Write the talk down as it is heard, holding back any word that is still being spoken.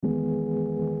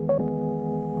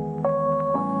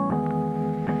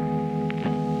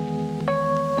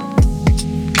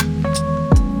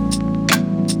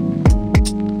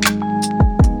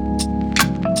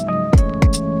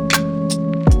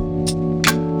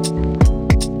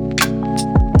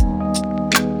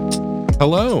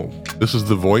Hello, this is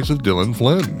the voice of Dylan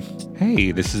Flynn.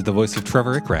 Hey, this is the voice of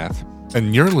Trevor Ickrath.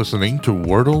 And you're listening to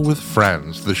Wordle with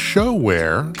Friends, the show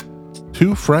where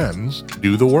two friends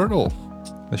do the Wordle.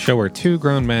 The show where two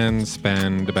grown men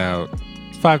spend about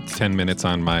 5 to 10 minutes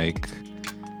on mic,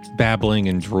 babbling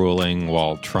and drooling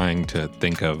while trying to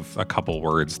think of a couple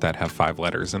words that have 5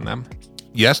 letters in them.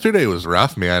 Yesterday was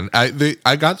rough, man.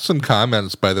 I got some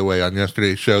comments, by the way, on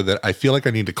yesterday's show that I feel like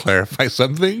I need to clarify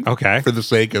something. Okay. For the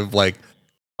sake of, like,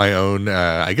 my own,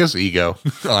 I guess, ego,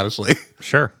 honestly.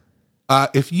 Sure.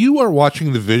 If you are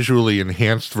watching the visually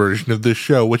enhanced version of this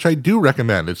show, which I do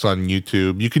recommend, it's on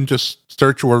YouTube. You can just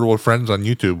search Wordle Friends on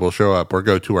YouTube. We'll show up, or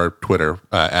go to our Twitter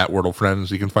at Wordle Friends.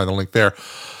 You can find the link there.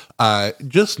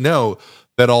 Just know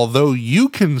that although you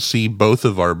can see both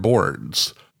of our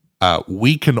boards,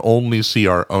 we can only see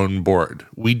our own board.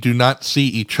 We do not see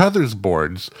each other's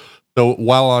boards. So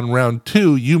while on round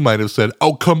 2, you might have said,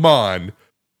 "Oh, come on,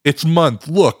 it's month.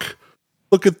 Look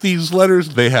at these letters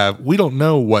they have." We don't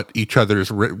know what each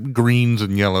other's greens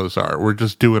and yellows are. We're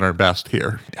just doing our best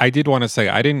here. I did want to say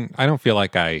I don't feel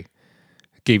like I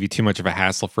gave you too much of a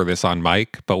hassle for this on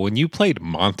mic, but when you played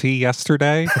Monty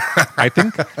yesterday, I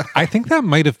think that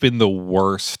might have been the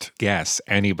worst guess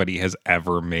anybody has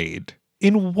ever made.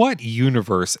 In what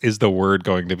universe is the word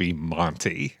going to be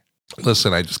Monty?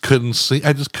 Listen, I just couldn't see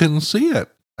it.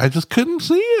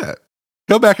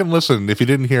 Go back and listen. If you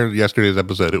didn't hear yesterday's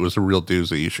episode, it was a real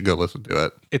doozy. You should go listen to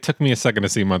it. It took me a second to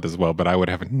see month as well, but I would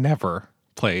have never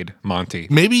played Monty.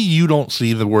 Maybe you don't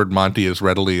see the word Monty as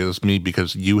readily as me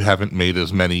because you haven't made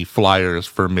as many flyers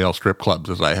for male strip clubs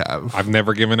as I have. I've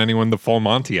never given anyone the full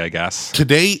Monty, I guess.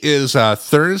 Today is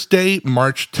Thursday,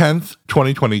 March 10th,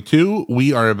 2022.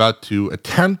 We are about to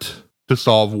attempt to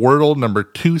solve Wordle number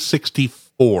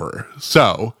 264.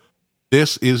 So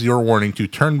this is your warning to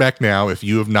turn back now if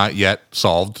you have not yet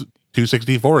solved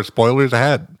 264. Spoilers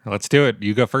ahead. Let's do it.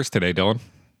 You go first today, Dylan.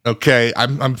 Okay,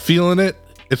 I'm feeling it.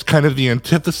 It's kind of the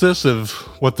antithesis of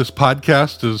what this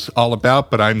podcast is all about,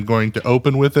 but I'm going to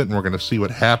open with it and we're going to see what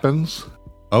happens.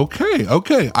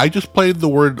 Okay. I just played the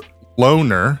word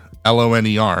loner,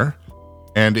 L-O-N-E-R,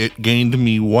 and it gained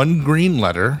me 1 green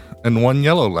letter and 1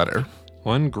 yellow letter.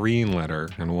 1 green letter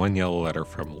and 1 yellow letter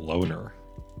from loner.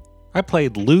 I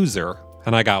played loser,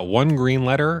 and I got 1 green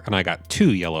letter, and I got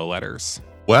 2 yellow letters.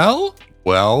 Well,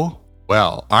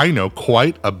 I know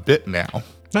quite a bit now.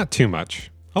 Not too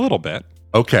much. A little bit.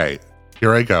 Okay,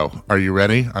 here I go. Are you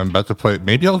ready? I'm about to play.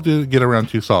 Maybe I'll get around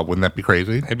 2 solved. Wouldn't that be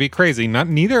crazy? It'd be crazy.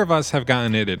 Neither of us have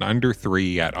gotten it in under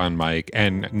 3 yet on mic,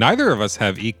 and neither of us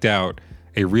have eked out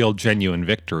a real genuine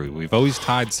victory. We've always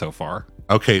tied so far.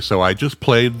 Okay, so I just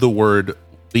played the word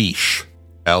leash.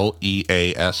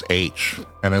 L-E-A-S-H.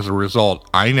 And as a result,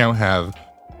 I now have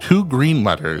 2 green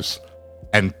letters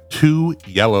and 2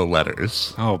 yellow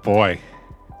letters. Oh boy.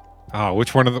 Oh,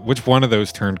 which one of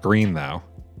those turned green though?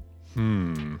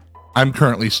 I'm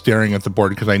currently staring at the board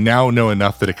because I now know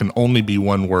enough that it can only be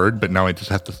 1 word, but now I just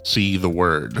have to see the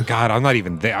word. God, I'm not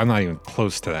even there. I'm not even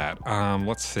close to that.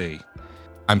 Let's see.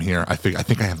 I'm here. I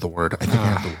think I have the word. I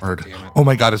have the word. Oh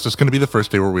my God, is this going to be the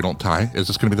first day where we don't tie? Is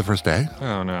this going to be the first day?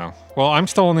 Oh no. Well, I'm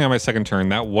still only on my second turn.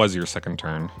 That was your second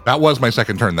turn. That was my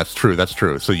second turn. That's true.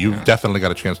 So you've definitely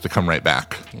got a chance to come right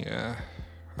back. Yeah.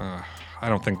 I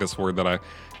don't think the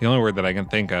only word that I can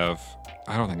think of,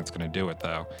 I don't think it's going to do it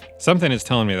though. Something is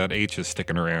telling me that H is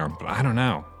sticking around, but I don't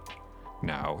know.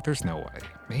 No, there's no way.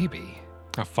 Maybe.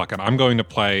 Oh, fuck it. I'm going to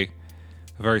play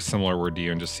a very similar word to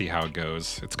you and just see how it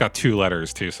goes. It's got 2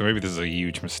 letters too, so maybe this is a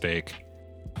huge mistake.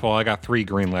 Well, I got 3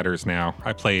 green letters now.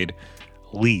 I played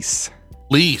lease.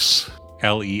 Lease.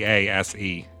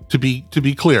 L-E-A-S-E. To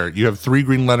be clear, you have 3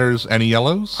 green letters, any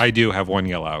yellows? I do have 1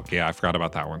 yellow. Yeah, I forgot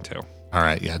about that one too. All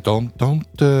right, yeah. Don't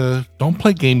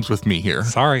play games with me here.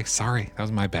 Sorry. That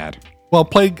was my bad. Well,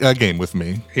 play a game with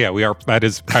me. Yeah, we are. That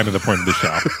is kind of the point of the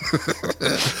show.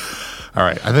 All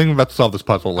right, I think I'm about to solve this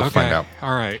puzzle. Let's find out.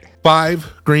 All right.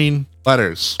 5 green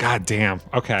letters. God damn.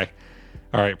 Okay.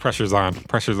 All right, pressure's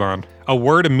on. A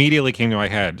word immediately came to my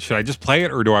head. Should I just play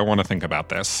it or do I want to think about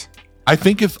this? I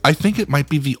think it might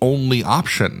be the only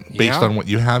option based on what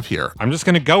you have here. I'm just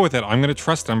going to go with it. I'm going to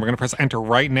trust it. I'm going to press enter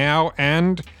right now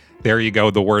and there you go.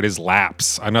 The word is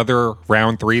lapse. Another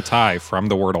round 3 tie from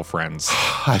the Wordle Friends.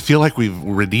 I feel like we've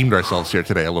redeemed ourselves here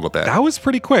today a little bit. That was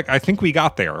pretty quick. I think we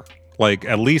got there. Like,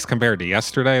 at least compared to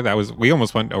yesterday, we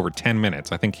almost went over 10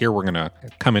 minutes. I think here we're going to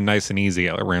come in nice and easy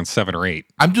at around 7 or 8.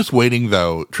 I'm just waiting,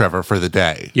 though, Trevor, for the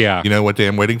day. Yeah. You know what day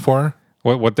I'm waiting for?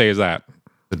 What day is that?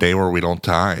 The day where we don't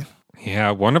tie. Yeah,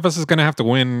 one of us is going to have to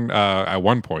win at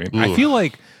one point. Ooh. I feel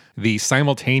like the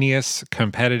simultaneous,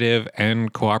 competitive,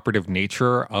 and cooperative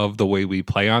nature of the way we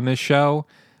play on this show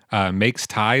makes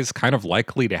ties kind of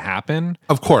likely to happen.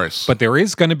 Of course. But there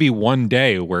is going to be one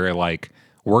day where like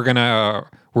we're gonna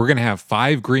have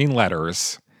 5 green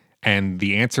letters, and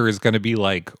the answer is going to be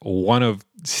like one of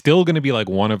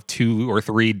 2 or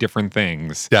 3 different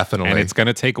things. Definitely. And it's going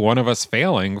to take one of us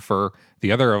failing for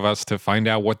the other of us to find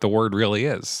out what the word really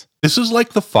is. This is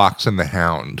like The Fox and the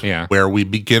Hound, where we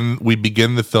begin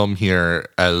the film here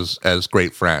as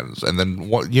great friends, and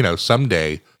then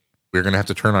someday we're gonna have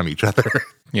to turn on each other.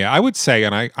 Yeah, I would say,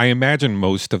 and I imagine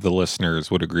most of the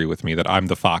listeners would agree with me that I'm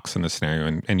the fox in the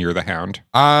scenario and you're the hound.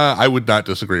 I would not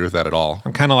disagree with that at all.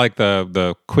 I'm kind of like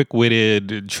the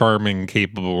quick-witted, charming,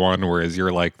 capable one, whereas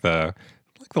you're like the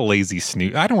lazy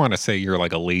snoozer. I don't want to say you're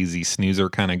like a lazy snoozer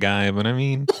kind of guy, but I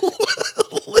mean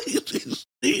lazy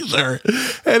snoozer.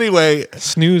 Anyway,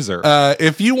 snoozer.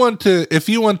 If you want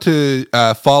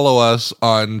to follow us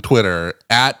on Twitter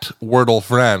at Wordle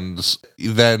Friends,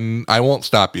 then I won't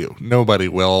stop you. Nobody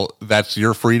will. That's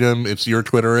your freedom. It's your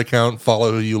Twitter account.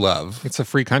 Follow who you love. It's a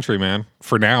free country, man.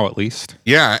 For now, at least.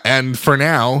 Yeah, and for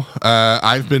now,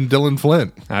 I've been Dylan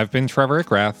Flint. I've been Trevor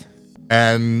Ickrath.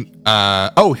 And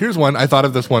here's one. I thought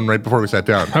of this one right before we sat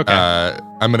down. Okay.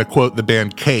 I'm going to quote the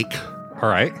band Cake. All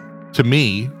right. To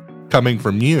me, coming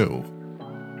from you,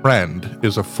 friend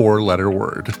is a 4-letter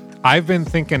word. I've been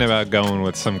thinking about going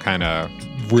with some kind of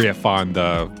riff on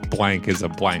the blank is a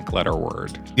blank letter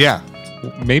word. Yeah.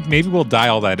 Maybe we'll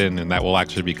dial that in and that will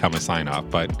actually become a sign off,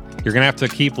 but you're going to have to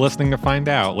keep listening to find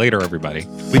out. Later, everybody.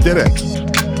 We did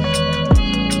it.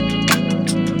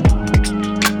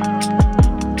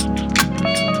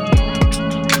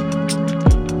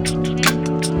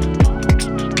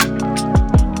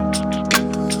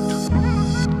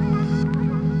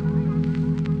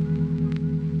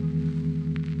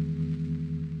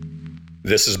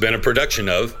 This has been a production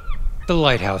of The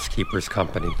Lighthouse Keepers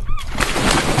Company.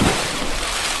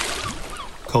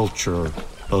 Culture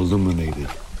illuminated.